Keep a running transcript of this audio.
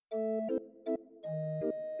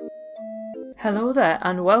Hello there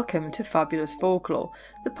and welcome to Fabulous Folklore,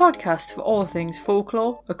 the podcast for all things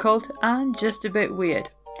folklore, occult and just a bit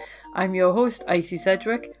weird. I'm your host Icy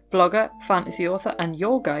Sedgwick, blogger, fantasy author and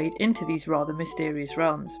your guide into these rather mysterious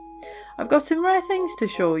realms. I've got some rare things to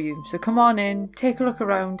show you, so come on in, take a look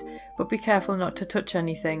around, but be careful not to touch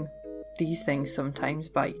anything. These things sometimes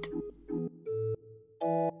bite.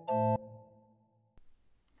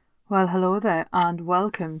 Well, hello there and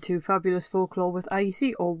welcome to Fabulous Folklore with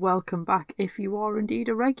Icy, or welcome back if you are indeed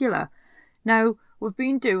a regular. Now, we've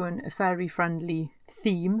been doing a fairy friendly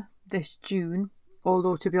theme this June,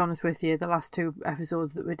 although to be honest with you, the last two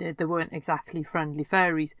episodes that we did, they weren't exactly friendly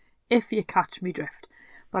fairies, if you catch me drift.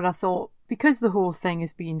 But I thought, because the whole thing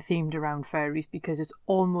has been themed around fairies, because it's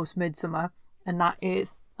almost midsummer, and that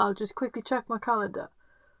is, I'll just quickly check my calendar,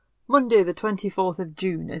 Monday the 24th of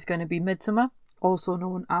June is going to be midsummer, also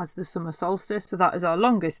known as the summer solstice. So that is our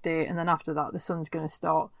longest day, and then after that the sun's going to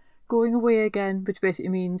start going away again, which basically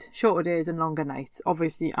means shorter days and longer nights.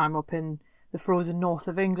 Obviously I'm up in the frozen north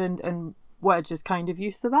of England and we're just kind of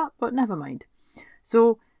used to that, but never mind.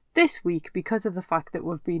 So this week, because of the fact that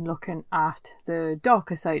we've been looking at the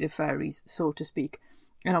darker side of fairies, so to speak,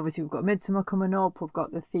 and obviously we've got midsummer coming up, we've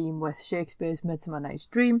got the theme with Shakespeare's Midsummer Night's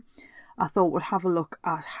Dream, I thought we'd have a look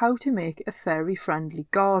at how to make a fairy-friendly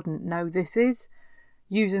garden. Now, this is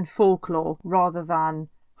using folklore rather than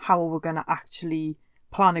how we're going to actually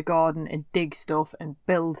plan a garden and dig stuff and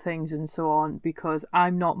build things and so on, because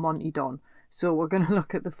I'm not Monty Don. So we're going to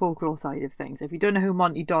look at the folklore side of things. If you don't know who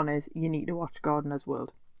Monty Don is, you need to watch Gardener's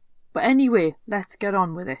World. But anyway, let's get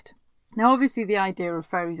on with it. Now, obviously, the idea of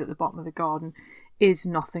fairies at the bottom of the garden is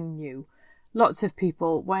nothing new. Lots of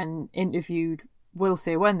people, when interviewed, will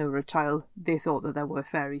say when they were a child they thought that there were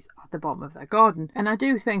fairies at the bottom of their garden, and I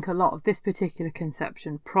do think a lot of this particular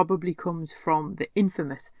conception probably comes from the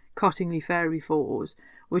infamous Cottingley fairy photos,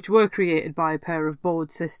 which were created by a pair of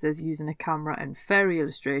bored sisters using a camera and fairy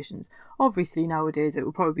illustrations. Obviously nowadays it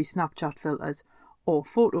would probably be Snapchat filters or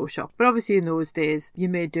Photoshop, but obviously in those days you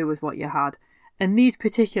made do with what you had, and these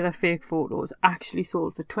particular fake photos actually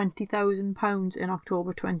sold for £20,000 in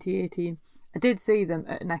October 2018. I did see them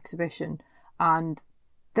at an exhibition, and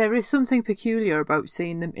there is something peculiar about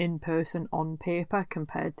seeing them in person on paper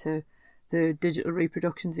compared to the digital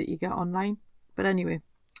reproductions that you get online. But anyway,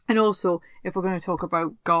 and also, if we're going to talk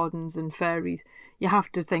about gardens and fairies, you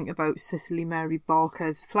have to think about Cicely Mary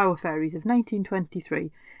Barker's Flower Fairies of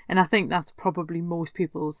 1923. And I think that's probably most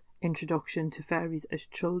people's introduction to fairies as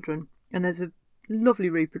children. And there's a lovely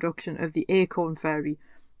reproduction of the Acorn Fairy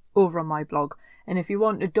over on my blog, and if you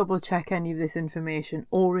want to double check any of this information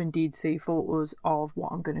or indeed see photos of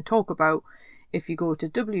what I'm going to talk about, if you go to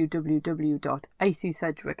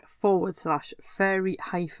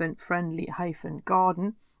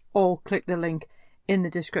www.icysedgwick/fairy-friendly-garden or click the link in the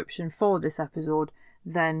description for this episode,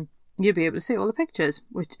 then you'll be able to see all the pictures,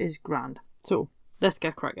 which is grand. So let's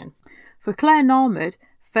get cracking. For Claire Narmad,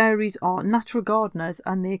 fairies are natural gardeners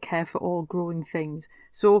and they care for all growing things,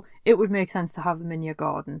 so it would make sense to have them in your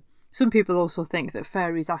garden. Some people also think that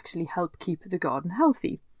fairies actually help keep the garden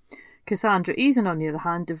healthy. Cassandra Eason, on the other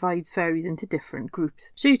hand, divides fairies into different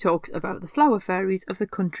groups. She talks about the flower fairies of the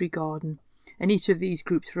country garden, and each of these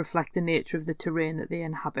groups reflect the nature of the terrain that they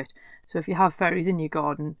inhabit. So if you have fairies in your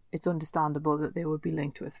garden, it's understandable that they would be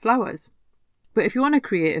linked with flowers. But if you want to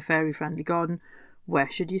create a fairy-friendly garden, where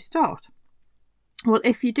should you start? Well,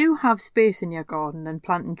 if you do have space in your garden, then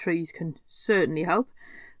planting trees can certainly help.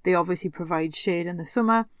 They obviously provide shade in the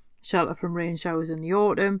summer, shelter from rain showers in the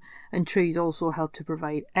autumn, and trees also help to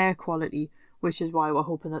provide air quality, which is why we're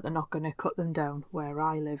hoping that they're not going to cut them down where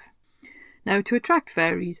I live. Now, to attract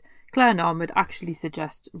fairies, Claire Narmad actually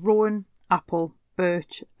suggests rowan, apple,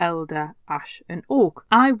 birch, elder, ash and oak.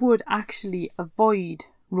 I would actually avoid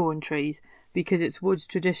rowan trees because it's woods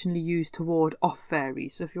traditionally used to ward off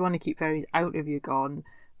fairies, so if you want to keep fairies out of your garden,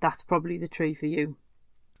 that's probably the tree for you.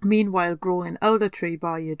 Meanwhile, growing an elder tree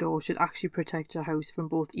by your door should actually protect your house from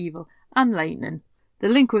both evil and lightning. The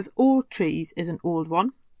link with old trees is an old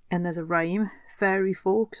one, and there's a rhyme, fairy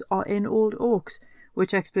folks are in old oaks,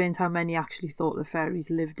 which explains how many actually thought the fairies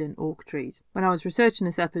lived in oak trees. When I was researching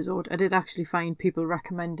this episode, I did actually find people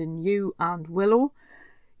recommending yew and willow.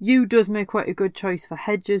 Yew does make quite a good choice for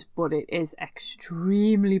hedges, but it is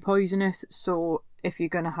extremely poisonous, so if you're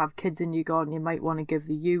going to have kids in your garden, you might want to give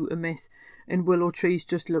the yew a miss, and willow trees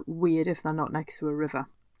just look weird if they're not next to a river.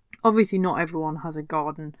 Obviously not everyone has a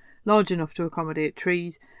garden large enough to accommodate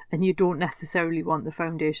trees, and you don't necessarily want the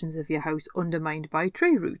foundations of your house undermined by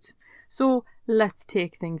tree roots. So let's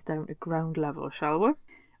take things down to ground level, shall we?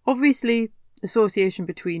 Obviously, association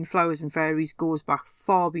between flowers and fairies goes back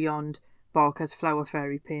far beyond Barker's flower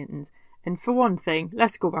fairy paintings, And for one thing,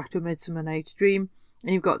 let's go back to A Midsummer Night's Dream,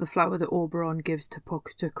 and you've got the flower that Oberon gives to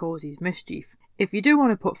Puck to cause his mischief. If you do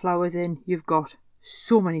want to put flowers in, you've got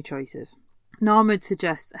so many choices. Narmad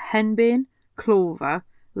suggests henbane, clover,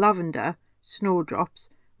 lavender, snowdrops,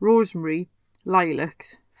 rosemary,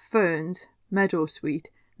 lilacs, ferns, meadowsweet,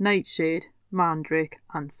 nightshade, mandrake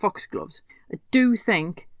and foxgloves. I do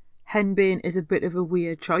think henbane is a bit of a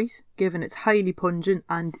weird choice, given its highly pungent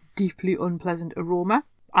and deeply unpleasant aroma,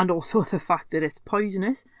 and also the fact that it's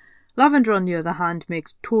poisonous. Lavender, on the other hand,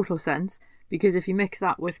 makes total sense, because if you mix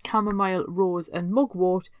that with chamomile, rose and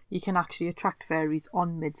mugwort, you can actually attract fairies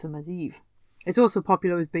on Midsummer's Eve. It's also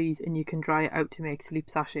popular with bees, and you can dry it out to make sleep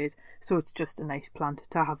sachets, so it's just a nice plant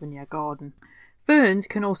to have in your garden. Ferns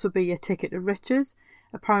can also be your ticket to riches.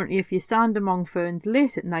 Apparently, if you stand among ferns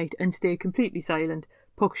late at night and stay completely silent,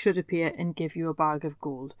 Puck should appear and give you a bag of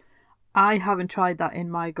gold. I haven't tried that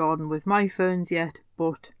in my garden with my ferns yet,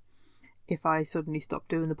 but if I suddenly stop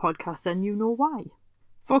doing the podcast, then you know why.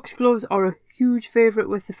 Foxgloves are a huge favourite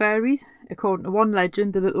with the fairies. According to one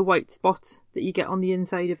legend, the little white spots that you get on the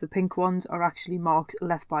inside of the pink ones are actually marks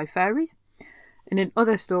left by fairies. And in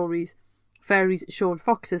other stories, fairies showed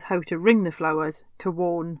foxes how to ring the flowers to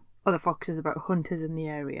warn other foxes about hunters in the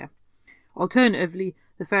area. Alternatively,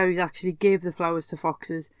 the fairies actually gave the flowers to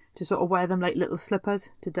foxes to sort of wear them like little slippers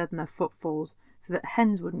to deaden their footfalls, so that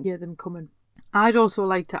hens wouldn't hear them coming. I'd also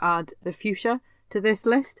like to add the fuchsia to this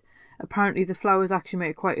list. Apparently the flowers actually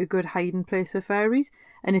make quite a good hiding place for fairies,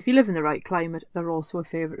 and if you live in the right climate, they're also a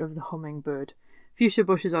favourite of the hummingbird. Fuchsia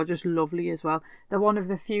bushes are just lovely as well. They're one of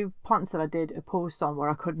the few plants that I did a post on where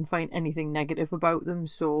I couldn't find anything negative about them,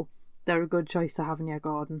 so they're a good choice to have in your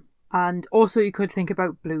garden. And also you could think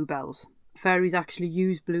about bluebells. Fairies actually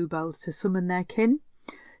use bluebells to summon their kin.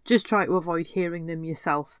 Just try to avoid hearing them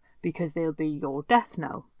yourself, because they'll be your death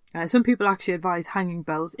knell. Some people actually advise hanging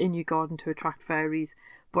bells in your garden to attract fairies,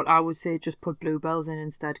 but I would say just put bluebells in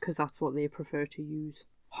instead, because that's what they prefer to use.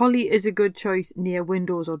 Holly is a good choice near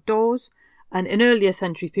windows or doors, and in earlier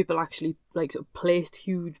centuries people actually placed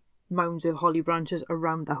huge mounds of holly branches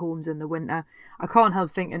around their homes in the winter. I can't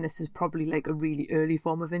help thinking this is probably a really early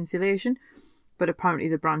form of insulation, but apparently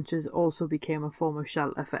the branches also became a form of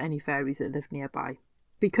shelter for any fairies that lived nearby.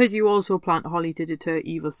 Because you also plant holly to deter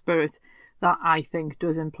evil spirits, that I think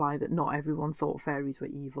does imply that not everyone thought fairies were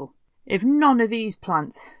evil. If none of these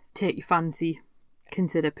plants take your fancy,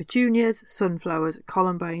 consider petunias, sunflowers,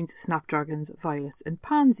 columbines, snapdragons, violets and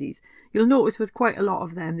pansies. You'll notice with quite a lot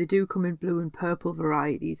of them they do come in blue and purple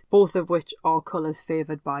varieties, both of which are colours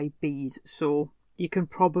favoured by bees, so you can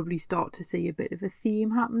probably start to see a bit of a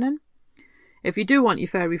theme happening. If you do want your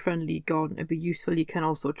fairy friendly garden to be useful, you can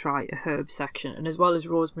also try a herb section, and as well as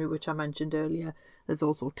rosemary, which I mentioned earlier, there's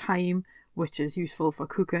also thyme, which is useful for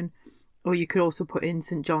cooking, or you could also put in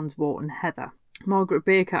St John's wort and heather. Margaret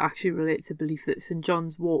Baker actually relates a belief that St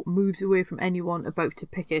John's wort moves away from anyone about to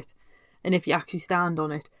pick it, and if you actually stand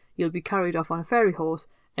on it, you'll be carried off on a fairy horse,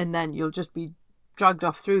 and then you'll just be dragged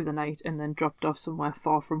off through the night and then dropped off somewhere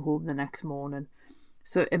far from home the next morning.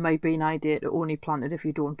 So it might be an idea to only plant it if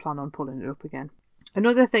you don't plan on pulling it up again.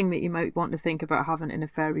 Another thing that you might want to think about having in a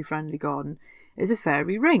fairy friendly garden is a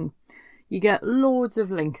fairy ring. You get loads of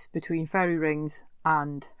links between fairy rings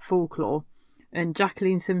and folklore, and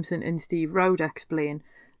Jacqueline Simpson and Steve Rowd explain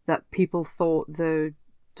that people thought the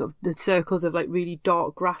circles of really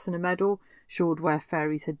dark grass in a meadow showed where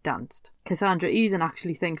fairies had danced. Cassandra Eason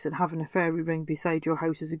actually thinks that having a fairy ring beside your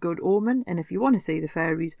house is a good omen, and if you want to see the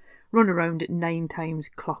fairies, run around it 9 times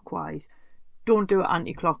clockwise. Don't do it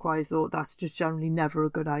anti-clockwise though, that's just generally never a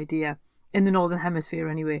good idea. In the Northern Hemisphere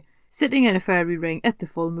anyway. Sitting in a fairy ring at the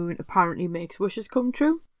full moon apparently makes wishes come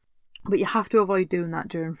true, but you have to avoid doing that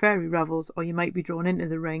during fairy revels, or you might be drawn into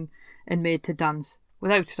the ring and made to dance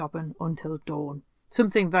without stopping until dawn.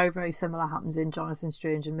 Something very, very similar happens in Jonathan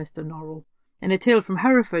Strange and Mr. Norrell. In a tale from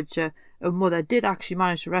Herefordshire, a mother did actually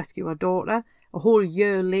manage to rescue her daughter. A whole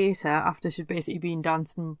year later, after she'd basically been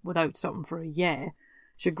dancing without stopping for a year,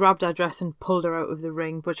 she grabbed her dress and pulled her out of the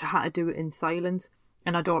ring, but she had to do it in silence,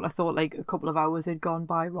 and her daughter thought a couple of hours had gone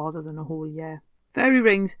by rather than a whole year. Fairy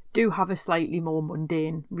rings do have a slightly more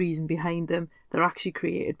mundane reason behind them. They're actually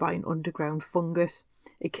created by an underground fungus.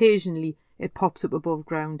 Occasionally it pops up above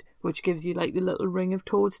ground, which gives you the little ring of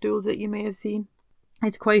toadstools that you may have seen.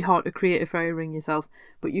 It's quite hard to create a fairy ring yourself,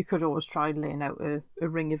 but you could always try laying out a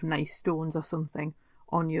ring of nice stones or something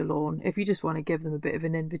on your lawn if you just want to give them a bit of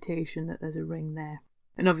an invitation that there's a ring there.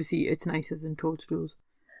 And obviously it's nicer than toadstools.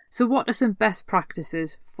 So what are some best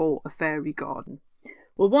practices for a fairy garden?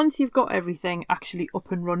 Well, once you've got everything actually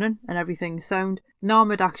up and running and everything's sound,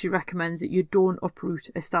 NAMID actually recommends that you don't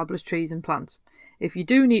uproot established trees and plants. If you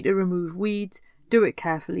do need to remove weeds, do it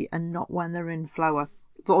carefully and not when they're in flower.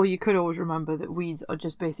 But you could always remember that weeds are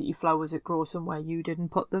just basically flowers that grow somewhere you didn't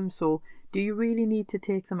put them, so do you really need to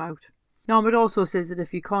take them out? NAMID also says that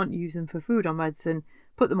if you can't use them for food or medicine,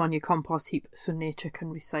 put them on your compost heap so nature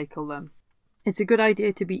can recycle them. It's a good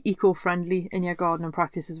idea to be eco-friendly in your gardening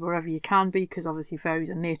practices wherever you can be, because obviously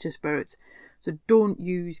fairies are nature spirits. So don't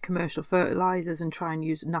use commercial fertilisers and try and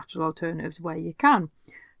use natural alternatives where you can.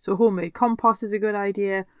 So homemade compost is a good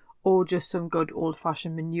idea, or just some good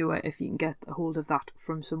old-fashioned manure if you can get a hold of that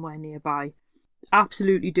from somewhere nearby.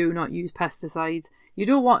 Absolutely do not use pesticides. You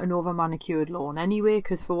don't want an over-manicured lawn anyway,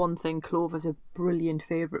 because for one thing, clover's a brilliant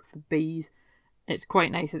favourite for bees. It's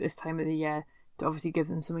quite nice at this time of the year to obviously give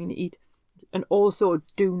them something to eat. And also,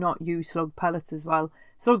 do not use slug pellets as well.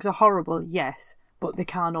 Slugs are horrible, yes, but they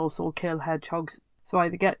can also kill hedgehogs. So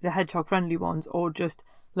either get the hedgehog-friendly ones or just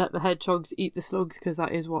let the hedgehogs eat the slugs, because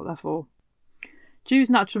that is what they're for. Choose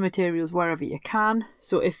natural materials wherever you can.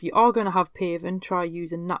 So if you are going to have paving, try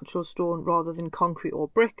using natural stone rather than concrete or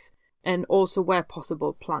bricks. And also, where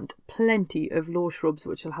possible, plant plenty of low shrubs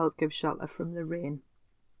which will help give shelter from the rain.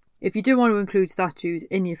 If you do want to include statues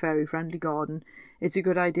in your fairy-friendly garden, it's a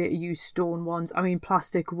good idea to use stone ones. I mean,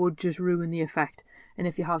 plastic would just ruin the effect, and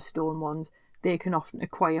if you have stone ones, they can often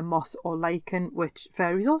acquire moss or lichen, which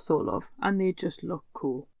fairies also love, and they just look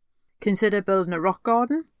cool. Consider building a rock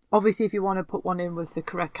garden. Obviously, if you want to put one in with the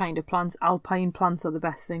correct kind of plants, alpine plants are the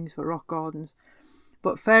best things for rock gardens.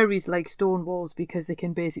 But fairies like stone walls because they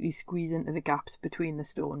can basically squeeze into the gaps between the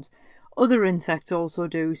stones. Other insects also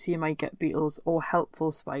do, so you might get beetles or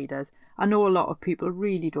helpful spiders. I know a lot of people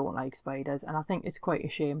really don't like spiders, and I think it's quite a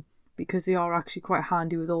shame because they are actually quite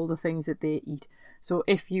handy with all the things that they eat. So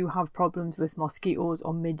if you have problems with mosquitoes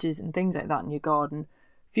or midges and things like that in your garden,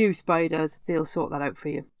 few spiders, they'll sort that out for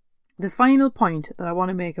you. The final point that I want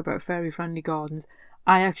to make about fairy-friendly gardens,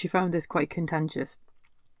 I actually found this quite contentious.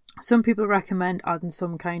 Some people recommend adding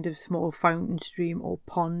some kind of small fountain, stream or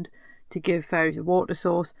pond to give fairies a water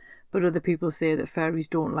source, but other people say that fairies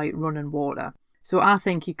don't like running water. So I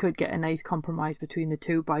think you could get a nice compromise between the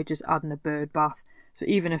two by just adding a bird bath. So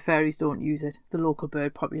even if fairies don't use it, the local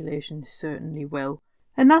bird population certainly will.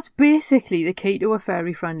 And that's basically the key to a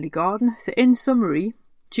fairy-friendly garden. So in summary,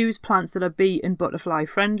 choose plants that are bee and butterfly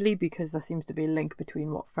friendly, because there seems to be a link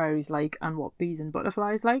between what fairies like and what bees and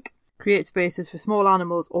butterflies like. Create spaces for small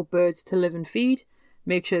animals or birds to live and feed.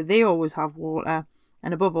 Make sure they always have water.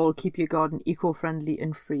 And above all, keep your garden eco-friendly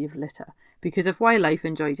and free of litter. Because if wildlife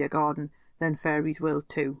enjoys your garden, then fairies will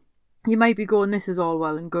too. You might be going, this is all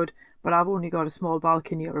well and good, but I've only got a small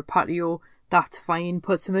balcony or a patio. That's fine.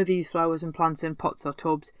 Put some of these flowers and plants in pots or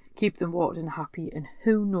tubs. Keep them watered and happy, and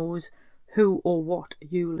who knows who or what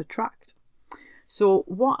you'll attract. So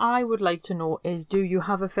what I would like to know is, do you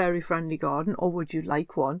have a fairy-friendly garden, or would you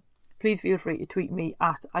like one? Please feel free to tweet me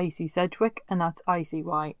at Icy Sedgwick, and that's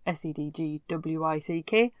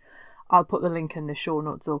ICYSEDGWICK. I'll put the link in the show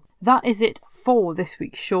notes up. That is it for this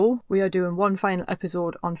week's show. We are doing one final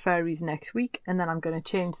episode on fairies next week, and then I'm going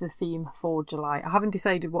to change the theme for July. I haven't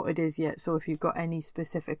decided what it is yet, so if you've got any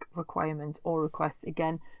specific requirements or requests,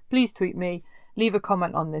 again, please tweet me. Leave a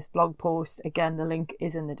comment on this blog post. Again, the link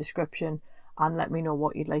is in the description, and let me know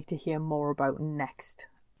what you'd like to hear more about next.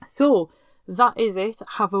 So, that is it.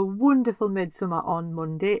 Have a wonderful midsummer on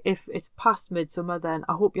Monday. If it's past midsummer, then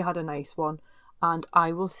I hope you had a nice one. And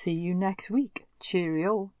I will see you next week.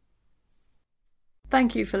 Cheerio.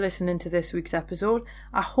 Thank you for listening to this week's episode.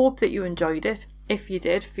 I hope that you enjoyed it. If you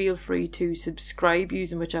did, feel free to subscribe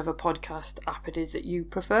using whichever podcast app it is that you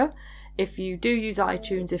prefer. If you do use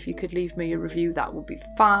iTunes, if you could leave me a review, that would be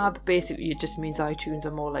fab. Basically, it just means iTunes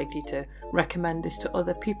are more likely to recommend this to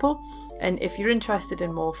other people. And if you're interested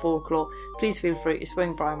in more folklore, please feel free to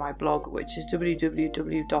swing by my blog, which is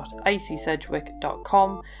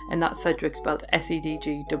www.icysedgwick.com, and that's Sedgwick spelled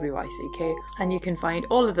SEDGWICK. And you can find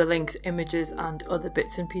all of the links, images and other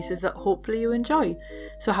bits and pieces that hopefully you enjoy.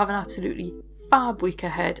 So have an absolutely fab week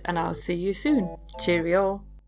ahead, and I'll see you soon. Cheerio.